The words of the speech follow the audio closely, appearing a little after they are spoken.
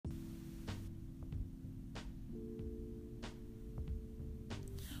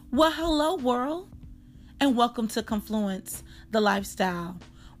Well, hello, world, and welcome to Confluence, the lifestyle,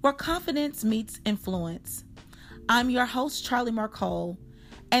 where confidence meets influence. I'm your host, Charlie Marcole,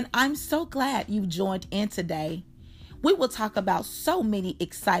 and I'm so glad you've joined in today. We will talk about so many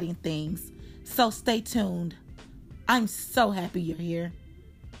exciting things, so stay tuned. I'm so happy you're here.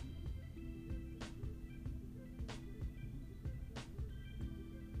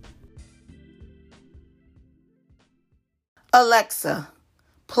 Alexa,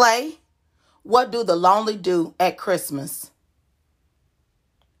 play What Do the Lonely Do at Christmas?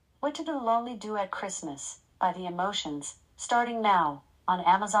 What Do the Lonely Do at Christmas by The Emotions, starting now on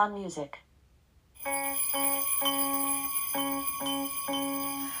Amazon Music.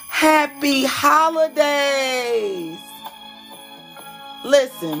 Happy holidays!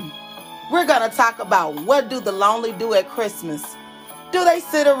 Listen, we're going to talk about what do the lonely do at Christmas. Do they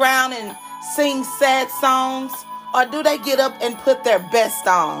sit around and sing sad songs, or do they get up and put their best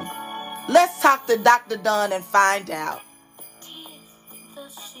on? Let's talk to Dr. Dunn and find out.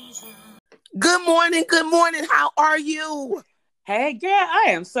 Good morning, how are you? Hey, girl, I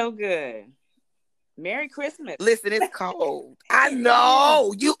am so good. Merry Christmas. Listen, it's cold. I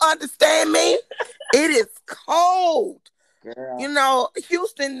know. You understand me? It is cold. Girl. You know,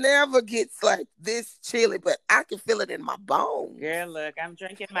 Houston never gets like this chilly, but I can feel it in my bones. Girl, look, I'm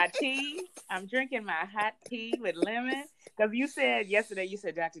drinking my tea. I'm drinking my hot tea with lemon. Because you said yesterday,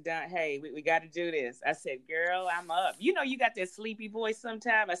 Dr. Dunn, hey, we got to do this. I said, girl, I'm up. You know, you got that sleepy voice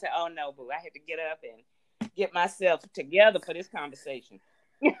sometimes. I said, oh, no, boo. I had to get up and get myself together for this conversation.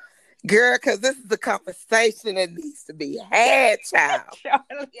 Girl, because this is a conversation that needs to be had, child.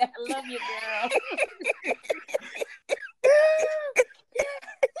 Charlie, I love you, girl.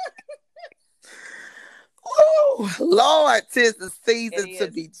 Oh, Lord, 'tis the season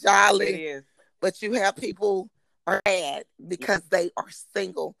to be jolly. It is. But you have people are mad because they are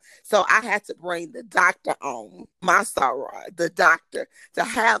single. So I had to bring the doctor on, my sorrow, the doctor, to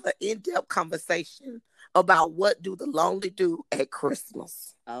have an in-depth conversation about what do the lonely do at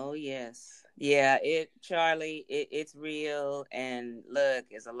Christmas. Oh, yes. Yeah, Charlie, it's real. And look,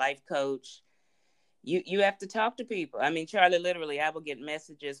 as a life coach, you have to talk to people. I mean, Charlie, literally, I will get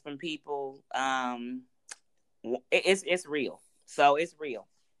messages from people. It's real. So it's real.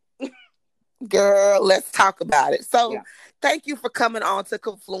 Girl, let's talk about it. So Thank you for coming on to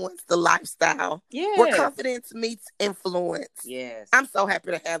Confluence, the lifestyle. Yes. Where confidence meets influence. Yes. I'm so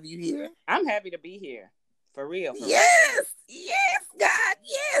happy to have you here. I'm happy to be here. For real. Yes, God,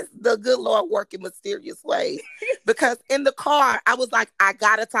 yes. The good Lord work in mysterious ways. Because in the car, I was like, I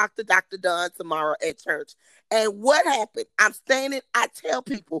got to talk to Dr. Dunn tomorrow at church. And what happened? I'm standing, I tell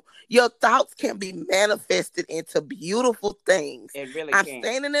people, your thoughts can be manifested into beautiful things. It really I'm can.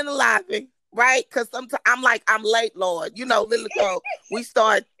 standing in the lobby, right? Because sometimes I'm like, I'm late, Lord. You know, Lily Cole, we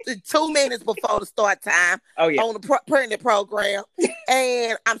start 2 minutes before the start time on the printed program.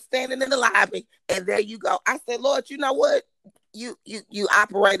 And I'm standing in the lobby, and there you go. I said, Lord, you know what? You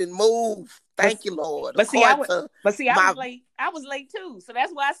operate and move. Thank you, Lord. I was late. I was late too, so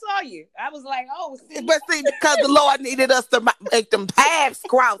that's why I saw you. I was like, oh. See. But see, because the Lord needed us to make them paths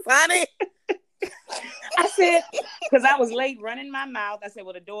cross, honey. I said, because I was late running my mouth. I said,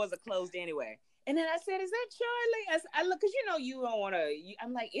 well, the doors are closed anyway. And then I said, is that Charlie? I look, because you know you don't want to.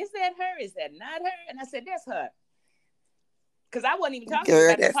 I'm like, is that her? Is that not her? And I said, that's her. Because I wasn't even talking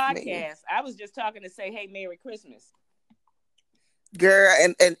about the podcast. Me. I was just talking to say, hey, Merry Christmas. Girl,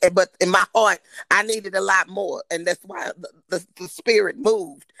 and but in my heart, I needed a lot more. And that's why the spirit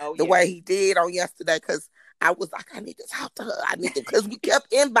moved the way he did on yesterday. Because I was like, I need to talk to her. Because we kept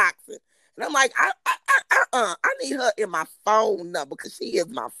inboxing. And I'm like, I need her in my phone number because she is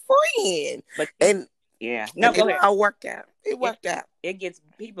my friend. But go ahead. It worked out.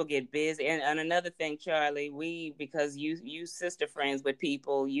 People get busy. And another thing, Charlie, because you sister friends with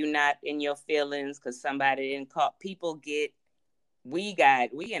people, you not in your feelings because somebody didn't call. People we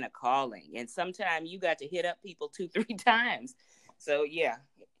in a calling. And sometimes you got to hit up people 2-3 times. So yeah.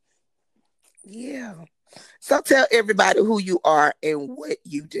 Yeah. So tell everybody who you are and what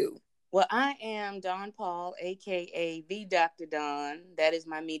you do. Well, I am Dawn Paul, a.k.a. the Dr. Dawn. That is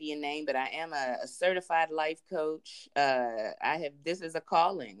my media name, but I am a certified life coach. This is a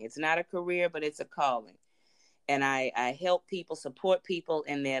calling. It's not a career, but it's a calling. And I help people, support people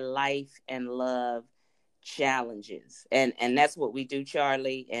in their life and love challenges. And that's what we do,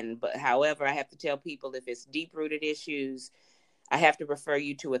 Charlie. But however, I have to tell people if it's deep-rooted issues, I have to refer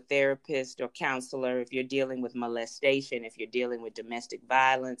you to a therapist or counselor if you're dealing with molestation, if you're dealing with domestic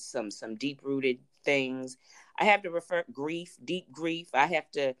violence, some deep-rooted things. I have to refer deep grief. I have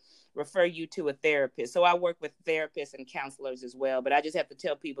to refer you to a therapist. So I work with therapists and counselors as well, but I just have to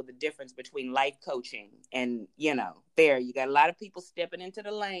tell people the difference between life coaching and, you got a lot of people stepping into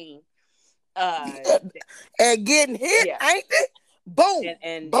the lane. And getting hit, yeah. ain't it? Boom.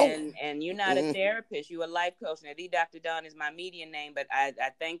 And you're not a therapist, you're a life coach. Now, the Dr. Don is my media name, but I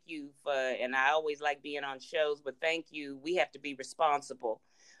thank you for, and I always like being on shows, but thank you. We have to be responsible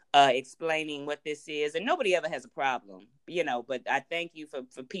explaining what this is, and nobody ever has a problem, but I thank you for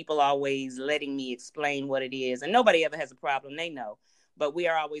people always letting me explain what it is, and nobody ever has a problem. They know, but we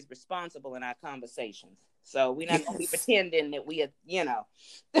are always responsible in our conversations. So we're not going to be pretending that we are,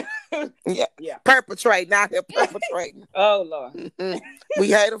 yeah. Perpetrating, out here perpetrating. Oh, Lord. We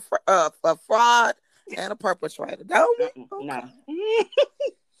hate a fraud and a perpetrator, don't we? Okay. No.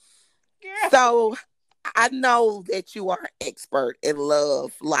 So I know that you are an expert in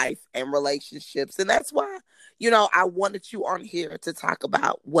love, life, and relationships. And that's why, I wanted you on here to talk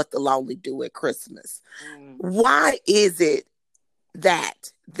about what the lonely do at Christmas. Why is it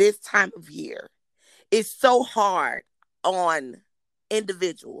that this time of year is so hard on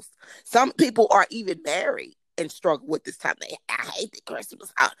individuals? Some people are even married and struggle with this time. I hate the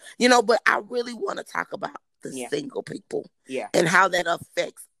Christmas, but I really want to talk about the single people and how that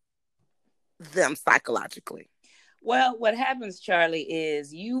affects them psychologically. Well, what happens, Charlie,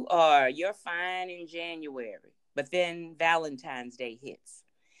 is you're fine in January, but then Valentine's Day hits.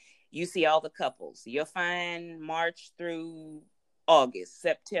 You see all the couples. You're fine March through August,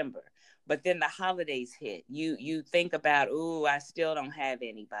 September. But then the holidays hit. You think about, I still don't have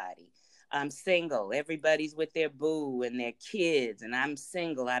anybody. I'm single. Everybody's with their boo and their kids, and I'm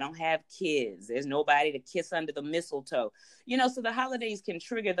single. I don't have kids. There's nobody to kiss under the mistletoe. So the holidays can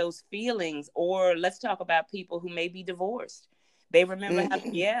trigger those feelings. Or let's talk about people who may be divorced. They remember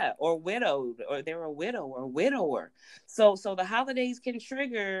or widowed, or they're a widow or widower. So the holidays can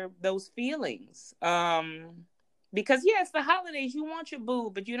trigger those feelings. Because it's the holidays. You want your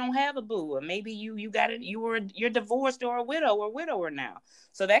boo, but you don't have a boo, or maybe you're divorced or a widow or widower now.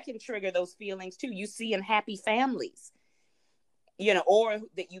 So that can trigger those feelings too. You see in happy families, or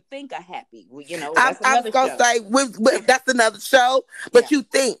that you think are happy. That's I was gonna say that's another show. But you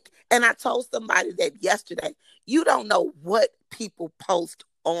think, and I told somebody that yesterday. You don't know what people post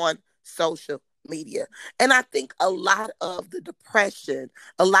on social media. And I think a lot of the depression,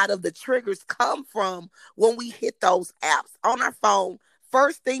 a lot of the triggers come from when we hit those apps on our phone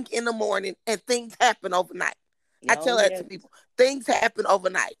first thing in the morning, and things happen overnight. I tell that to people. Things happen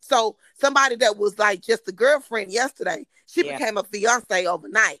overnight. So somebody that was like just a girlfriend yesterday, she became a fiance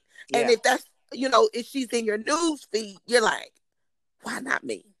overnight. And if that's, if she's in your news feed, you're like, why not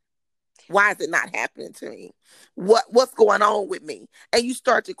me? Why is it not happening to me? What's going on with me? And you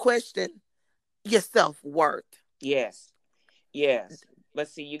start to question your self-worth. Yes. But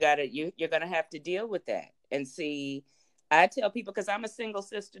see, you're gonna have to deal with that. And see, I tell people, because I'm a single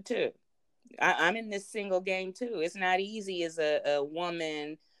sister too. I'm in this single game too. It's not easy as a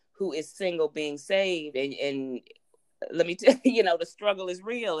woman who is single being saved. And let me tell you, the struggle is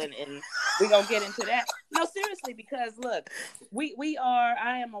real, and we're gonna get into that. No, seriously, because look,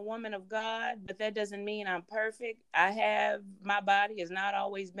 I am a woman of God, but that doesn't mean I'm perfect. My body has not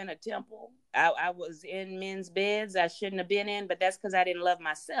always been a temple. I was in men's beds I shouldn't have been in, but that's because I didn't love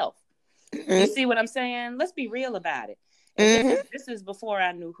myself. You see what I'm saying? Let's be real about it. And this is before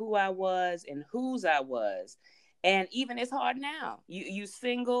I knew who I was and whose I was. And even it's hard now. You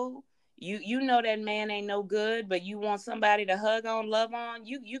single, you know that man ain't no good, but you want somebody to hug on, love on.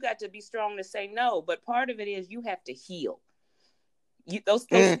 You got to be strong to say no. But part of it is you have to heal. Those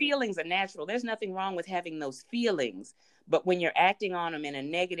feelings are natural. There's nothing wrong with having those feelings. But when you're acting on them in a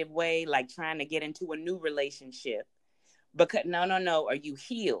negative way, like trying to get into a new relationship, because no, are you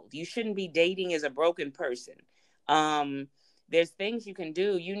healed? You shouldn't be dating as a broken person. There's things you can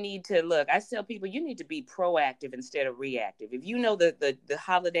do. You need to look. I tell people you need to be proactive instead of reactive. If you know the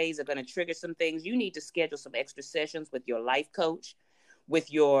holidays are going to trigger some things, you need to schedule some extra sessions with your life coach,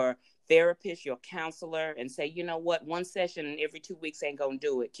 with your therapist, your counselor, and say, you know what, one session every 2 weeks ain't going to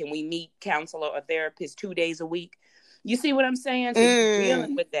do it. Can we meet counselor or therapist 2 days a week? You see what I'm saying? So you're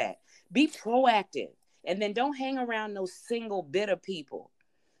dealing with that. Be proactive. And then don't hang around those single, bitter people.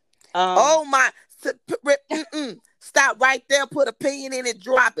 Stop right there, put a pin in it,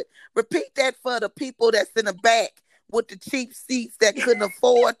 drop it. Repeat that for the people that's in the back with the cheap seats that couldn't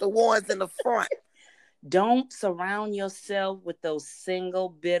afford the ones in the front. Don't surround yourself with those single,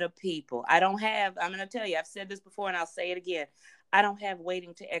 bitter people. I'm going to tell you, I've said this before and I'll say it again. I don't have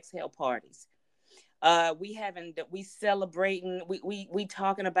waiting to exhale parties. We celebrating, we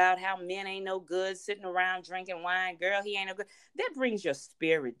talking about how men ain't no good, sitting around drinking wine. Girl, he ain't no good. That brings your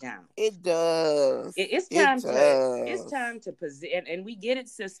spirit down. It does. It's It time does. to position, and we get it,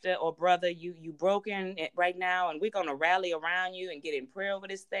 sister or brother. You broken right now, and we're gonna rally around you and get in prayer over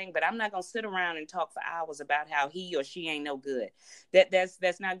this thing. But I'm not gonna sit around and talk for hours about how he or she ain't no good.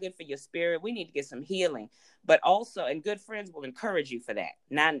 That's not good for your spirit. We need to get some healing, but also, and good friends will encourage you for that.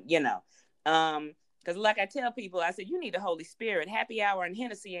 Not, because like I tell people, I said, you need the Holy Spirit. Happy hour and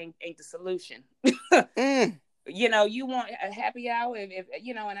Hennessy ain't the solution. You want a happy hour, if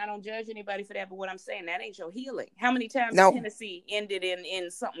and I don't judge anybody for that, but what I'm saying, that ain't your healing. How many times has Hennessy ended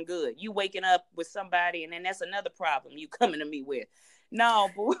in something good? You waking up with somebody, and then that's another problem you coming to me with. No,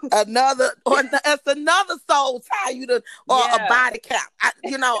 boo. That's another soul tie you to, or a body count.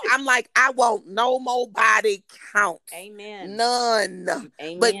 I'm like, I want no more body count. Amen. None.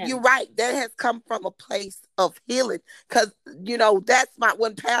 Amen. But you're right. That has come from a place of healing. Because, that's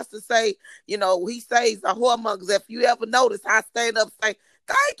when pastors say, he says the whoremongers. If you ever notice, I stand up and say,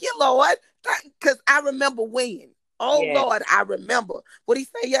 thank you, Lord. Because I remember when. Oh, yes. Lord, I remember. What he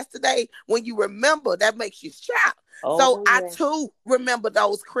said yesterday, when you remember, that makes you shout. So I too remember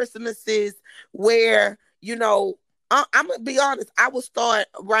those Christmases where, I'm going to be honest, I would start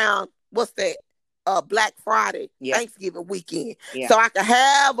around, what's that? Black Friday, Thanksgiving weekend. Yeah. So I could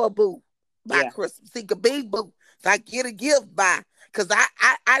have a boo by Christmas. He could be boo. So I get a gift by, because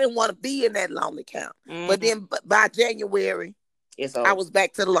I didn't want to be in that lonely count. Mm-hmm. But then by January, I was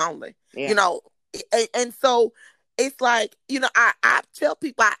back to the lonely, and so it's like, I tell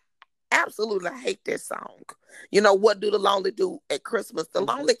people, I absolutely hate that song. What do the lonely do at Christmas? The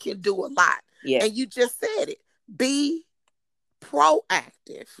lonely can do a lot. Yeah. And you just said it. Be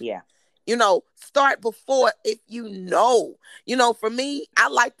proactive. Yeah. Start before, if for me, I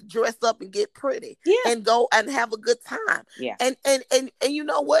like to dress up and get pretty and go and have a good time. Yeah. And you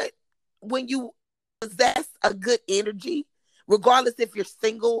know what? When you possess a good energy, regardless if you're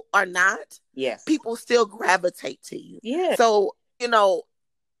single or not, yes, people still gravitate to you. Yeah. So,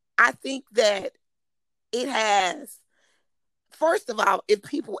 I think that it has, first of all, if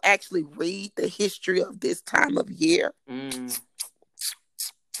people actually read the history of this time of year,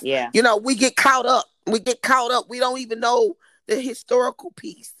 yeah, we get caught up. We don't even know the historical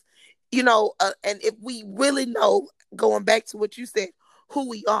piece, and if we really know, going back to what you said, who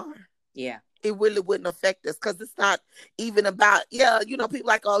we are, it really wouldn't affect us, because it's not even about, people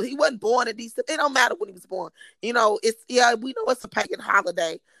like, oh, he wasn't born in December. It don't matter when he was born. We know it's a pagan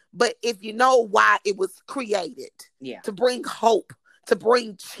holiday, but if you know why it was created, to bring hope, to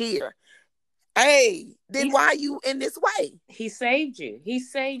bring cheer, hey, then why are you in this way? He saved you. He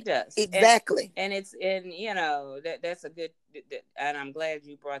saved us. Exactly. And that's a good, and I'm glad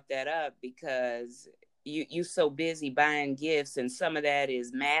you brought that up, because you so busy buying gifts, and some of that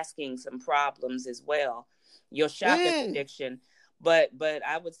is masking some problems as well. Your shopping addiction. But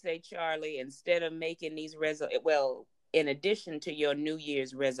I would say, Charlie, instead of making these in addition to your New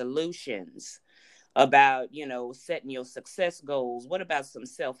Year's resolutions about, setting your success goals, what about some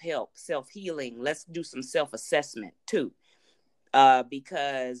self-help, self-healing? Let's do some self-assessment too.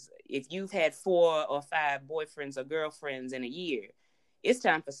 Because if you've had 4 or 5 boyfriends or girlfriends in a year, it's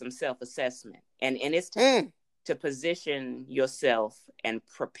time for some self-assessment. And it's time to position yourself and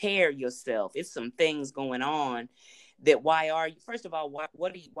prepare yourself. It's some things going on that, first of all, why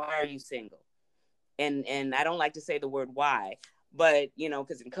are you single? And I don't like to say the word why, but,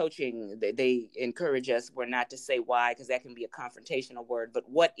 because in coaching, they encourage us, we're not to say why, because that can be a confrontational word. But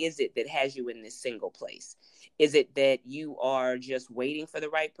what is it that has you in this single place? Is it that you are just waiting for the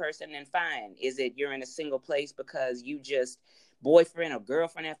right person? And fine. Is it you're in a single place because you just boyfriend or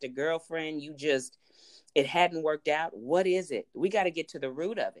girlfriend after girlfriend, it hadn't worked out? What is it? We got to get to the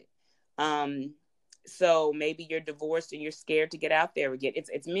root of it. So maybe you're divorced and you're scared to get out there again.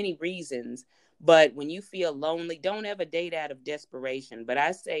 It's many reasons. But when you feel lonely, don't ever date out of desperation. But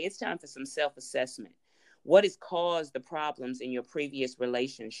I say it's time for some self-assessment. What has caused the problems in your previous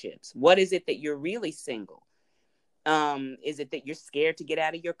relationships? What is it that you're really single? Is it that you're scared to get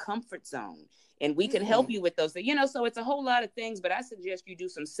out of your comfort zone? And we can help you with those things. So it's a whole lot of things, but I suggest you do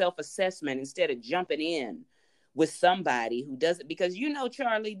some self-assessment instead of jumping in with somebody who doesn't, because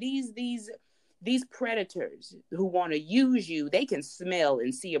Charlie, these predators who want to use you, they can smell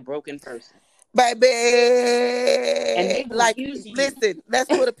and see a broken person. Baby, and they like, listen, let's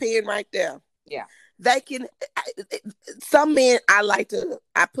put a pin right there. Yeah. They can, some men, I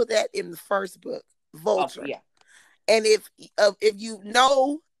put that in the first book, Vulture. Oh, yeah. And if you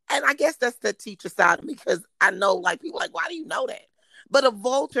know, and I guess that's the teacher side of me, because I know, like, people like, why do you know that? But a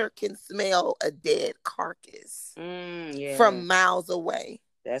vulture can smell a dead carcass Yeah. from miles away.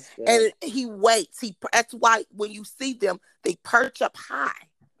 That's good. And he waits. That's why when you see them, they perch up high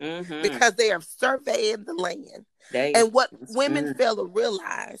because they are surveying the land. And what women fail to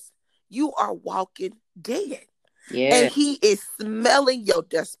realize, you are walking dead. Yeah. And he is smelling your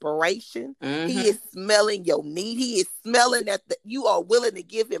desperation. He is smelling your need. He is smelling that you are willing to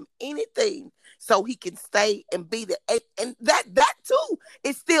give him anything so he can stay and be there. And that too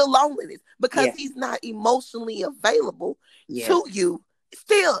is still loneliness because he's not emotionally available to you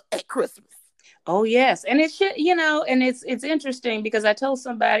still at Christmas. Oh, yes. And it should, and it's interesting because I told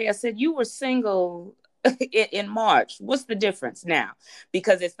somebody, I said, you were single in March. What's the difference now?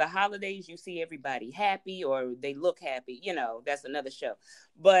 Because it's the holidays, you see everybody happy or they look happy, that's another show.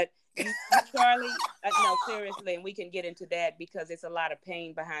 But Charlie, no, seriously, and we can get into that because it's a lot of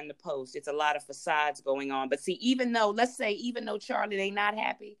pain behind the post. It's a lot of facades going on. But see, even though Charlie, they not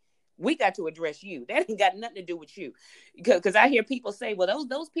happy, we got to address you. That ain't got nothing to do with you. Because I hear people say, well,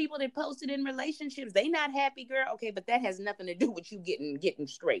 those people that posted in relationships, they not happy, girl. Okay, but that has nothing to do with you getting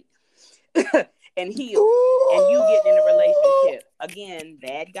straight and healed. And you getting in a relationship. Again,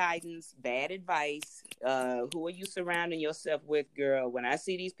 bad guidance, bad advice. Who are you surrounding yourself with, girl? When I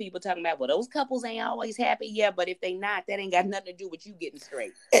see these people talking about, well, those couples ain't always happy. Yeah, but if they not, that ain't got nothing to do with you getting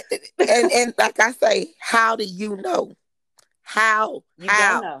straight. and like I say, how do you know? How? You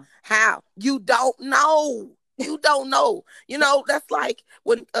don't know. How? You don't know. You don't know. That's like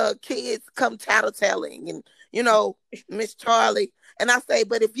when kids come tattletelling and, Miss Charlie. And I say,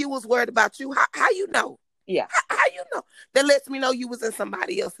 but if you was worried about you, how you know? Yeah. How you know? That lets me know you was in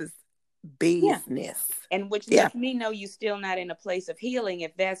somebody else's business. Yeah. And which lets me know you still not in a place of healing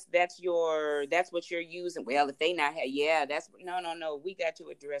if that's what you're using. Well, if they not that's no. We got to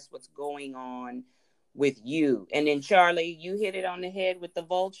address what's going on with you. And then Charlie, you hit it on the head with the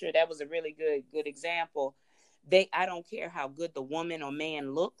vulture. That was a really good example. I don't care how good the woman or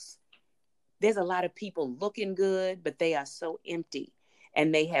man looks. There's a lot of people looking good, but they are so empty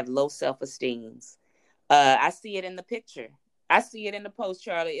and they have low self-esteem. I see it in the picture. I see it in the post,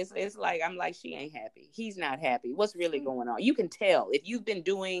 Charlie. It's like, I'm like, she ain't happy. He's not happy. What's really going on? You can tell if you've been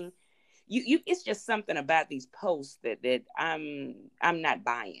doing it's just something about these posts that I'm not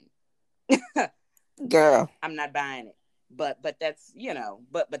buying. Girl, I'm not buying it, but that's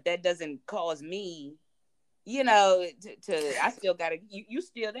but that doesn't cause me, I still gotta you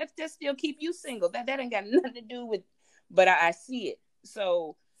still that still keep you single. That ain't got nothing to do with, but I see it.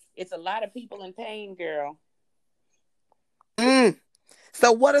 So it's a lot of people in pain, girl.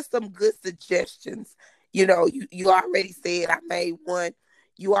 So what are some good suggestions? You already said I made one.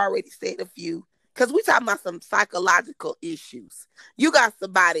 You already said a few. Because we talking about some psychological issues. You got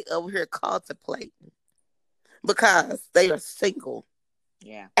somebody over here contemplating because they are single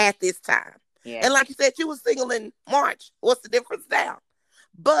at this time. Yeah. And like you said, you were single in March. What's the difference now?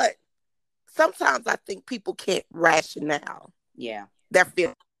 But sometimes I think people can't rationale their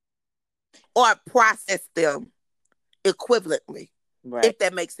feelings or process them equivalently, if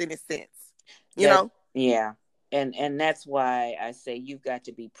that makes any sense. You know? Yeah. And that's why I say you've got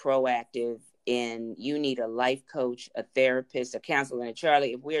to be proactive. And you need a life coach, a therapist, a counselor. And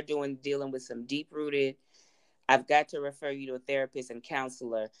Charlie, if we're dealing with some deep-rooted, I've got to refer you to a therapist and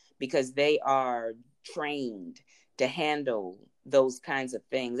counselor because they are trained to handle those kinds of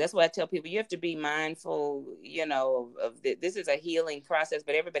things. That's why I tell people you have to be mindful, of this is a healing process,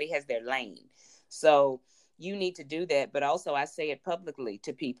 but everybody has their lane. So you need to do that. But also I say it publicly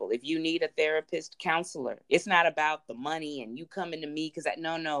to people. If you need a therapist, counselor, it's not about the money and you coming to me because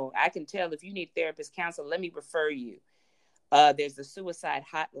I can tell if you need therapist, counselor, let me refer you. There's the suicide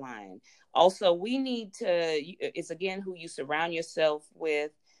hotline. Also, we need to, it's again, who you surround yourself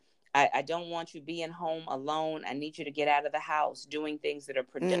with. I don't want you being home alone. I need you to get out of the house, doing things that are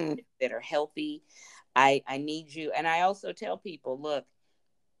productive, that are healthy. I need you. And I also tell people, look,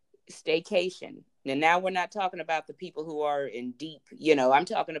 staycation. Now we're not talking about the people who are in deep, I'm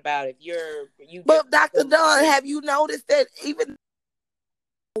talking about if you. But Dr. Dawn, have you noticed that even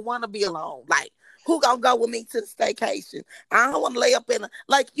want to be alone? Like, who gonna go with me to the staycation? I don't want to lay up in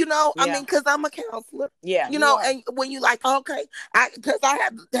I mean, because I'm a counselor. Yeah. And when you like, okay, because I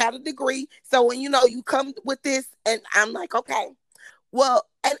have had a degree. So when you come with this and I'm like, okay, well,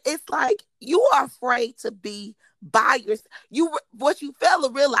 and it's like you are afraid to be by yourself. What you fail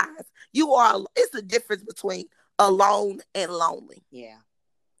to realize, it's a difference between alone and lonely. Yeah.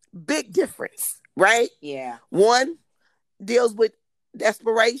 Big difference, right? Yeah. One deals with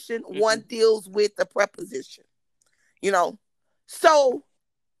desperation, one deals with the preposition. So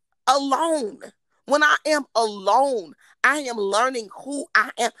alone, When I am alone, I am learning who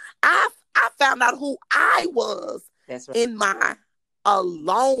I am. I found out who I was That's right. in my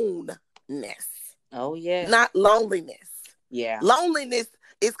aloneness, Oh yeah. not loneliness. Yeah. Loneliness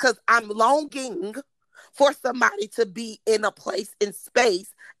is because I'm longing for somebody to be in a place in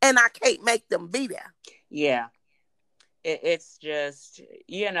space and I can't make them be there. Yeah. It's just,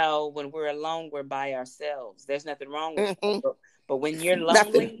 when we're alone, we're by ourselves. There's nothing wrong with Mm-hmm. that. But when you're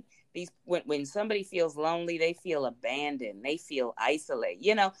Nothing. lonely, when somebody feels lonely, they feel abandoned, they feel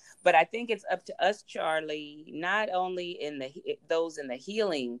isolated, But I think it's up to us, Charlie, not only in those in the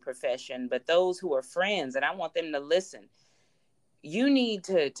healing profession, but those who are friends. And I want them to listen. You need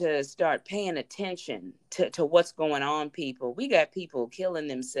to start paying attention to what's going on, people. We got people killing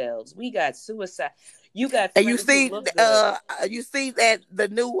themselves. We got suicide. You got And friends who look good. you see that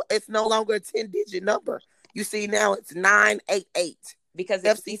it's no longer a 10-digit number. You see now it's 988 because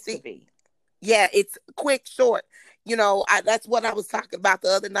it needs to FCC. be. Yeah, it's quick, short. That's what I was talking about the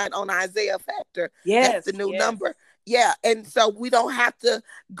other night on Isaiah Factor. Yes, that's the new number. Yeah, and so we don't have to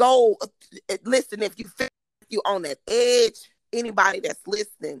go. Listen, if you feel you on that edge, anybody that's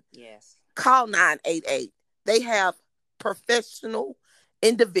listening, yes, call 988. They have professional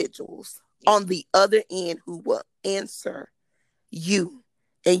individuals on the other end who will answer you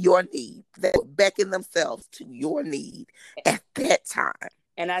and your need. They will beckon themselves to your need at that time.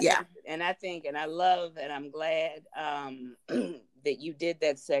 And I think, and I love, and I'm glad that you did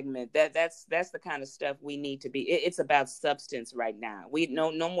that segment. That's the kind of stuff we need to be. It's about substance right now. We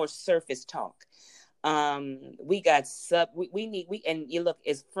no more surface talk. We got and you look,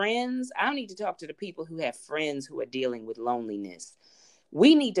 as friends, I don't need to talk to the people who have friends who are dealing with loneliness.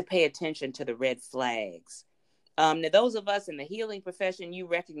 We need to pay attention to the red flags. Now those of us in the healing profession, you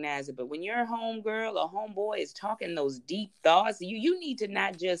recognize it, but when your homegirl or homeboy is talking those deep thoughts, you need to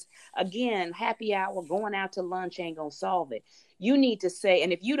not just, again, happy hour, going out to lunch ain't gonna solve it. You need to say,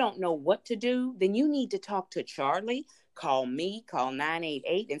 and if you don't know what to do, then you need to talk to Charlie. Call me, call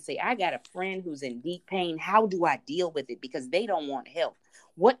 988 and say, I got a friend who's in deep pain. How do I deal with it? Because they don't want help.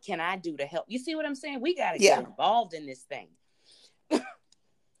 What can I do to help? You see what I'm saying? We got to get involved in this thing.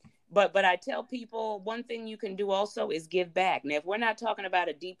 But I tell people, one thing you can do also is give back. Now, if we're not talking about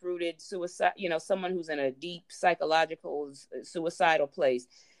a deep-rooted suicide, someone who's in a deep psychological suicidal place,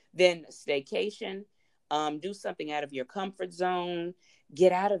 then staycation, do something out of your comfort zone.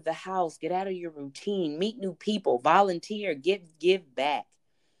 Get out of the house, get out of your routine, meet new people, volunteer, give back.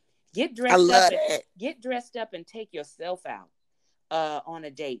 Get dressed up and take yourself out on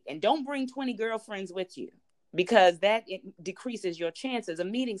a date. And don't bring 20 girlfriends with you, because it decreases your chances of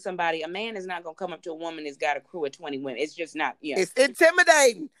meeting somebody. A man is not going to come up to a woman that's got a crew of 20 women. It's just not, It's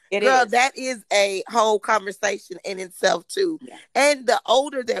intimidating. Girl, that is a whole conversation in itself too. Yeah. And the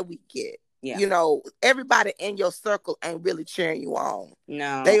older that we get, everybody in your circle ain't really cheering you on.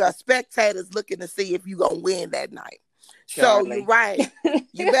 No. They are spectators looking to see if you're going to win that night. Charlie. So you're right.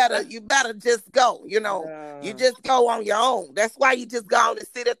 You better just go, you just go on your own. That's why you just go on and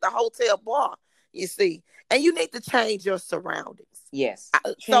sit at the hotel bar, you see. And you need to change your surroundings. Yes.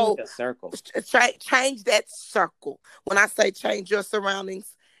 Change the circle. Change that circle. When I say change your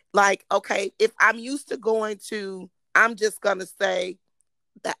surroundings, like, okay, if I'm used to going to, I'm just going to say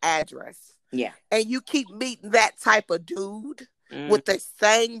the address. Yeah. And you keep meeting that type of dude with the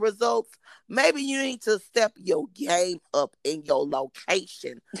same results, maybe you need to step your game up in your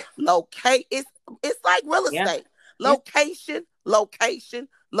location. It's like real estate. Location.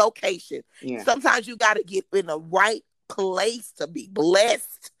 Yeah. Sometimes you got to get in the right place to be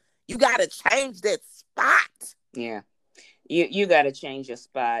blessed. You got to change that spot. Yeah. You got to change your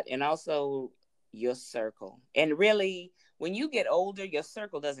spot, and also your circle. And really, when you get older, your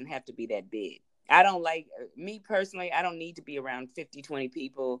circle doesn't have to be that big. I don't me personally, I don't need to be around 50, 20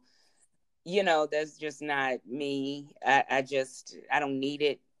 people. That's just not me. I don't need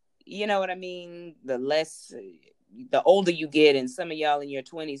it. You know what I mean? The older you get, and some of y'all in your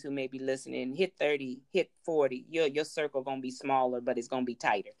 20s who may be listening, hit 30, hit 40, your circle going to be smaller, but it's going to be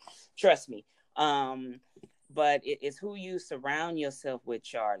tighter. Trust me. But it's who you surround yourself with,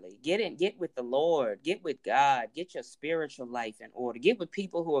 Charlie. Get with the Lord, get with God, get your spiritual life in order. Get with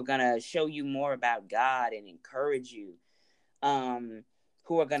people who are going to show you more about God and encourage you.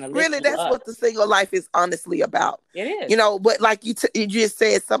 Who are going to lift you that's up. what the single life is honestly about. It is. But like you just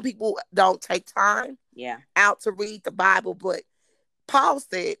said, some people don't take time out to read the Bible, but Paul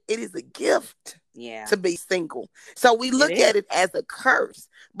said it is a gift to be single. So we look at it as a curse.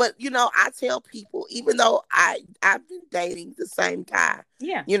 But, I tell people, even though I've been dating the same guy,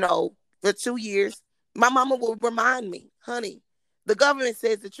 for 2 years, my mama will remind me, honey, The government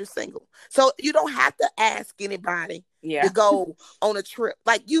says that you're single. So you don't have to ask anybody Yeah. to go on a trip.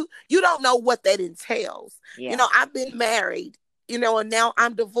 Like you don't know what that entails. Yeah. You know, I've been married, you know, and now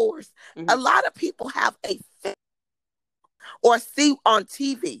I'm divorced. Mhm. A lot of people have a or see on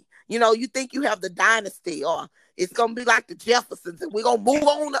TV. You know, you think you have the dynasty or it's going to be like the Jeffersons and we're going to move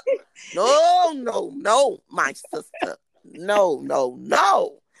on. No, my sister. No.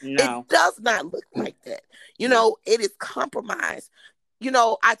 No. It does not look like that. You know, it is compromised. You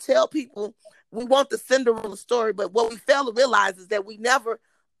know, I tell people we want the Cinderella story, but what we fail to realize is that we never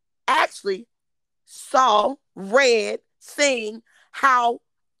actually saw, read, seen how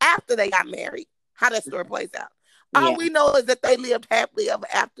after they got married, how that story plays out. All we know is that they lived happily ever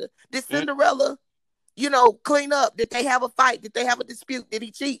after. Did Cinderella, you know, clean up? Did they have a fight? Did they have a dispute? Did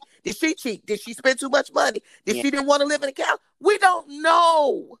he cheat? Did she cheat? Did she spend too much money? Did she didn't want to live in a cow? We don't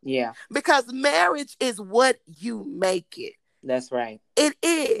know. Yeah. Because marriage is what you make it. That's right. It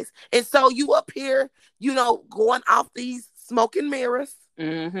is. And so you up here, you know, going off these smoke and mirrors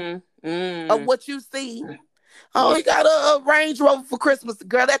of what you see. Oh, he got a Range Rover for Christmas.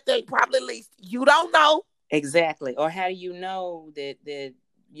 Girl, that thing probably leased. You don't know. Exactly. Or how do you know that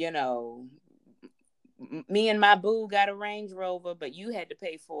you know, me and my boo got a Range Rover, but you had to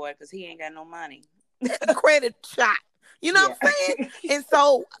pay for it because he ain't got no money. Credit shot. You know what I'm saying? And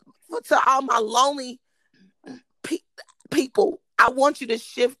so to all my lonely people, I want you to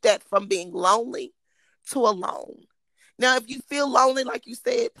shift that from being lonely to alone. Now, if you feel lonely, like you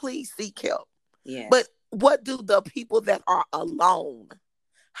said, please seek help. Yeah. But what do the people that are alone,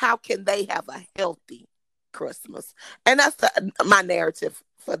 how can they have a healthy Christmas? And that's my narrative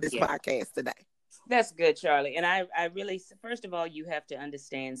for this podcast today. That's good, Charlie. And I really, first of all, you have to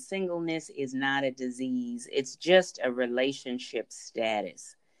understand singleness is not a disease. It's just a relationship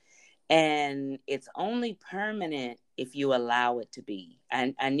status. And it's only permanent if you allow it to be.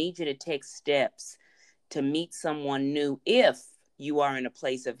 I need you to take steps to meet someone new if you are in a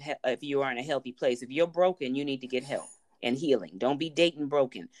place of, if you are in a healthy place. If you're broken, you need to get help and healing. Don't be dating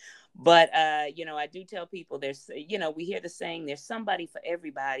broken. But, you know, I do tell people there's, you know, we hear the saying there's somebody for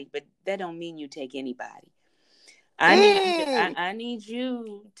everybody, but that don't mean you take anybody. I need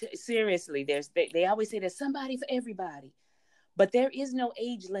you to, seriously, they always say there's somebody for everybody, but there is no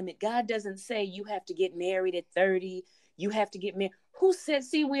age limit. God doesn't say you have to get married at 30. You have to get married. Who said,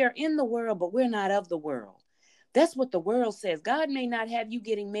 see, we are in the world, but we're not of the world. That's what the world says. God may not have you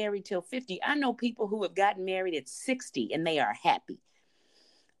getting married till 50. I know people who have gotten married at 60 and they are happy.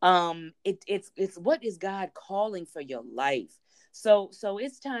 It's what is God calling for your life? So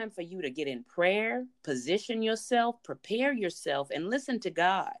it's time for you to get in prayer, position yourself, prepare yourself, and listen to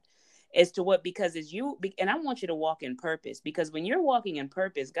God as to what, because as you, and I want you to walk in purpose, because when you're walking in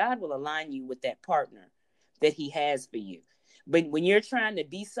purpose, God will align you with that partner that he has for you. But when you're trying to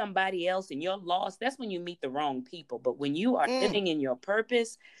be somebody else and you're lost, that's when you meet the wrong people. But when you are living in your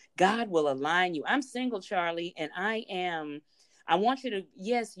purpose, God will align you. I'm single, Charlie, and I want you to,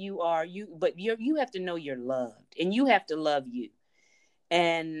 yes, you are, but you have to know you're loved and you have to love you.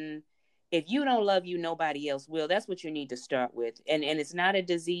 And if you don't love you, nobody else will. That's what you need to start with. And it's not a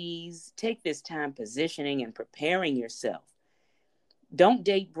disease. Take this time positioning and preparing yourself. Don't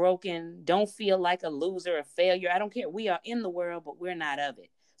date broken. Don't feel like a loser, a failure. I don't care. We are in the world, but we're not of it.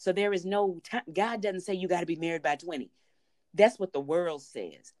 So there is no time. God doesn't say you got to be married by 20. That's what the world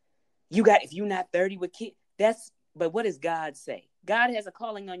says. If you're not 30 with kids, but what does God say? God has a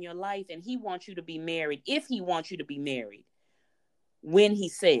calling on your life and he wants you to be married. If he wants you to be married, when he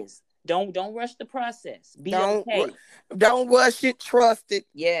says, don't rush the process. Don't rush it. Trust it.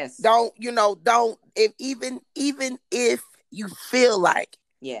 Yes. Don't even if you feel like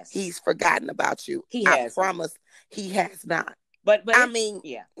he's forgotten about you. I promise he has not. But I mean,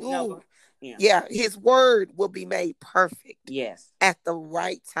 his word will be made perfect. Yes. At the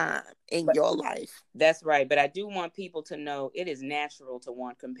right time in your life. That's right. But I do want people to know it is natural to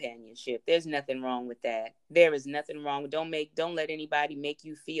want companionship. There's nothing wrong with that. There is nothing wrong. Don't let anybody make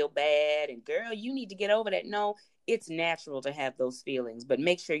you feel bad. And girl, you need to get over that. No, it's natural to have those feelings, but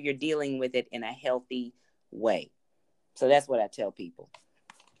make sure you're dealing with it in a healthy way. So that's what I tell people.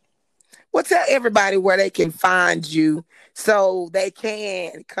 Well, tell everybody where they can find you so they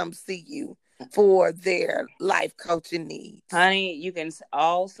can come see you for their life coaching needs. Honey, you can,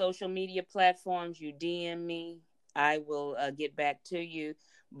 all social media platforms, you DM me. I will get back to you.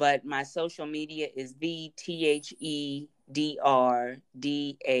 But my social media is the THEDRDAWN,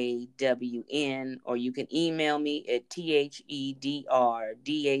 or you can email me at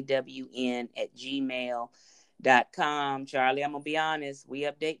THEDRDAWN@gmail.com. Charlie, I'm going to be honest. We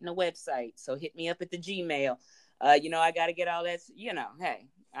updating the website. So hit me up at the Gmail. I got to get all that. Hey,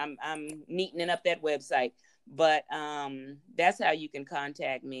 I'm neatening up that website. But that's how you can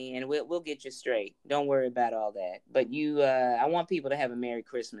contact me, and we'll get you straight. Don't worry about all that. But I want people to have a Merry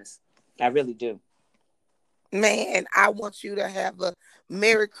Christmas. I really do. Man, I want you to have a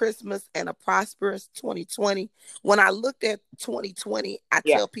Merry Christmas and a prosperous 2020. When I looked at 2020, I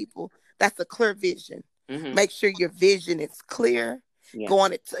tell people that's a clear vision. Mm-hmm. Make sure your vision is clear. Yeah.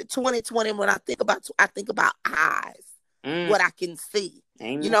 Going into 2020, when I think about eyes, what I can see.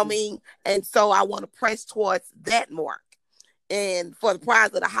 Amen. You know what I mean? And so I want to press towards that mark and for the prize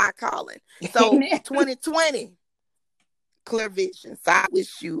of the high calling. So 2020, clear vision. So I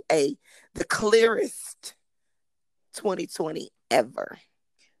wish you the clearest 2020 ever.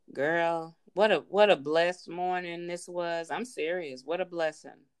 Girl, what a blessed morning this was. I'm serious. What a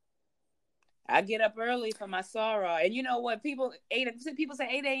blessing. I get up early for my sorrow. And you know what? People say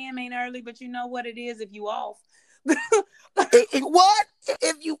 8 a.m. ain't early, but you know what it is if you off. What?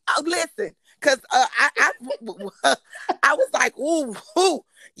 If you listen, because I was like, ooh,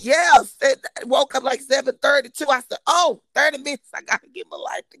 yes. Woke up like 7:32. I said, 30 minutes. I gotta get my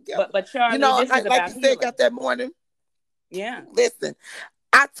life together. But Charlie, this like you said, got that morning. Yeah. Listen,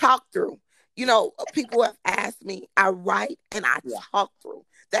 I talk through. People have asked me. I write and I talk through.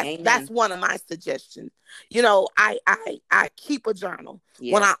 That's one of my suggestions. I keep a journal.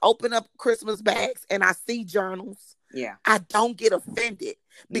 Yes. When I open up Christmas bags and I see journals, I don't get offended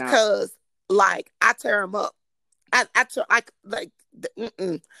because I tear them up.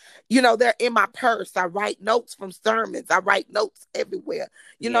 They're in my purse. I write notes from sermons. I write notes everywhere.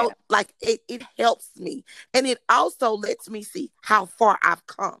 It helps me. And it also lets me see how far I've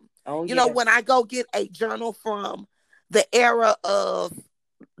come. When I go get a journal from the era of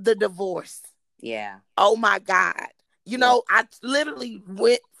the divorce. Yeah. Oh my God. I literally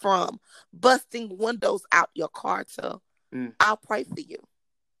went from busting windows out your car to I'll pray for you.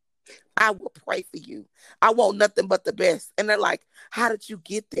 I will pray for you. I want nothing but the best. And they're like, how did you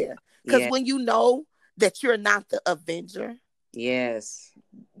get there? Because when you know that you're not the avenger. Yes.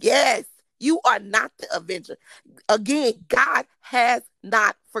 Yes. You are not the avenger. Again, God has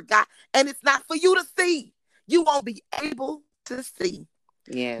not forgot. And it's not for you to see. You won't be able to see.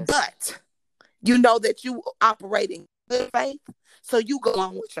 Yes. But you know that you operate in good faith. So you go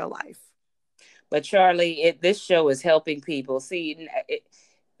on with your life. But Charlie, this show is helping people. See,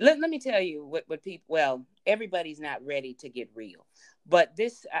 let me tell you what people, everybody's not ready to get real. But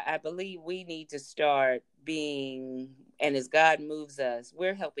I believe we need to start being, and as God moves us,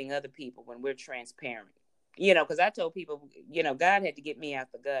 we're helping other people when we're transparent. Because I told people, God had to get me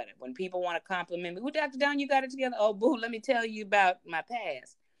out the gutter. When people want to compliment me, Dr. Dawn, you got it together. Oh, boo, let me tell you about my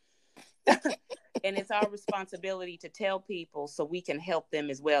past. And it's our responsibility to tell people so we can help them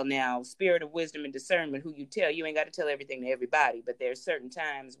as well. Now, spirit of wisdom and discernment, who you tell, you ain't got to tell everything to everybody, but there's certain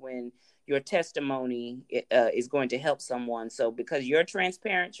times when your testimony is going to help someone. So because you're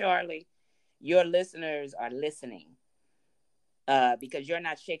transparent, Charlie, your listeners are listening. Because you're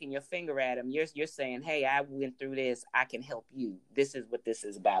not shaking your finger at them. You're saying, hey, I went through this. I can help you. This is what this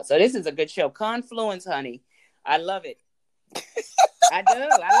is about. So this is a good show. Confluence, honey. I love it. I do.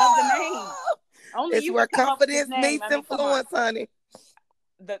 I love the name. Only it's where confidence meets influence, honey.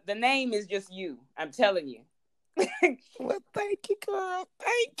 The name is just you. I'm telling you. Well, thank you, girl.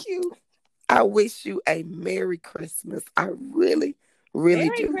 Thank you. I wish you a Merry Christmas. I really do.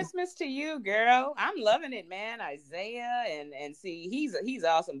 Merry Christmas to you, girl. I'm loving it, man. Isaiah and see, he's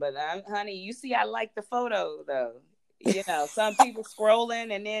awesome. But honey, you see, I like the photo though. Some people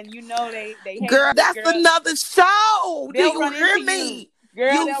scrolling and then they hate girl. That's another show. Do you hear me?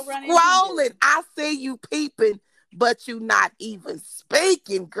 Girl, you scrolling. I see you peeping, but you not even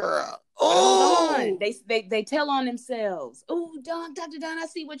speaking, girl. Oh, they tell on themselves. Oh, Dr. Dawn, I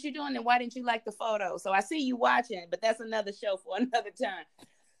see what you're doing. And why didn't you like the photo? So I see you watching, but that's another show for another time.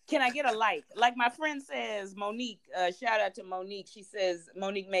 Can I get a like? Like my friend says, Monique, shout out to Monique. She says,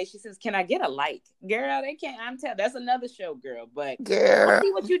 Monique May, she says, can I get a like? Girl, they can't. I'm telling, that's another show, girl. But girl, I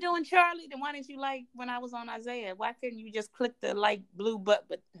see what you're doing, Charlie. Then why didn't you like when I was on Isaiah? Why couldn't you just click the like blue button?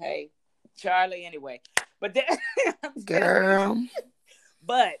 But hey, Charlie, anyway. But girl.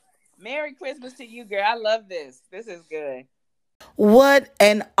 But Merry Christmas to you, girl. I love this. This is good. What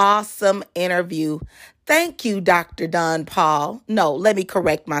an awesome interview. Thank you, Dr. Dawn Paul. No, let me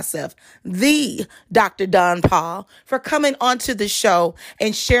correct myself. The Dr. Dawn Paul for coming onto the show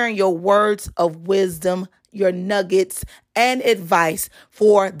and sharing your words of wisdom, your nuggets, and advice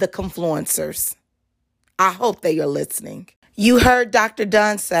for the confluencers. I hope they are listening. You heard Dr.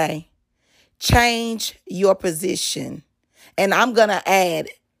 Dawn say, change your position. And I'm going to add,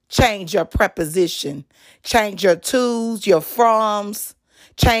 change your preposition, change your tos, your froms,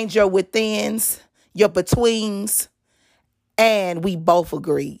 change your withins, your betweens, and we both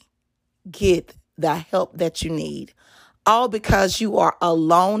agree, get the help that you need. All because you are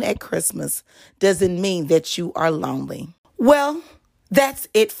alone at Christmas doesn't mean that you are lonely. Well, that's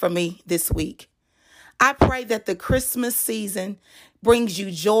it for me this week. I pray that the Christmas season brings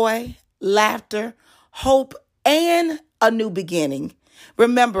you joy, laughter, hope, and a new beginning.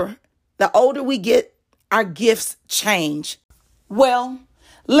 Remember, the older we get, our gifts change. Well,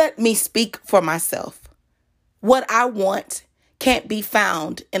 let me speak for myself. What I want can't be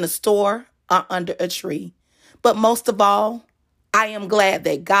found in a store or under a tree. But most of all, I am glad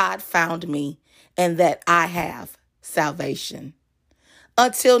that God found me and that I have salvation.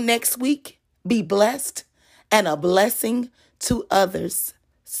 Until next week, be blessed and a blessing to others.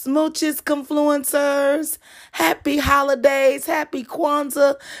 Smooches, Confluencers. Happy holidays. Happy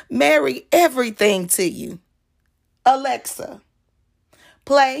Kwanzaa. Merry everything to you. Alexa,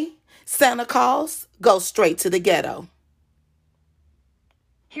 play Santa Claus Goes Straight to the Ghetto.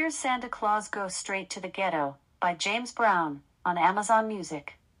 Here's Santa Claus Goes Straight to the Ghetto by James Brown on Amazon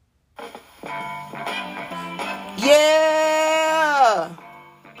Music. Yeah!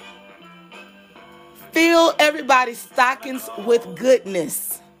 Fill everybody's stockings with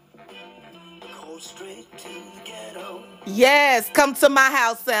goodness. Go straight to the ghetto. Yes, come to my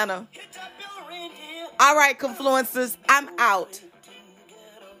house, Santa. Hit up your reindeer. All right, Confluencers, I'm out.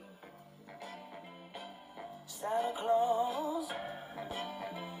 Santa Claus.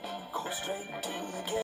 Go straight to the ghetto.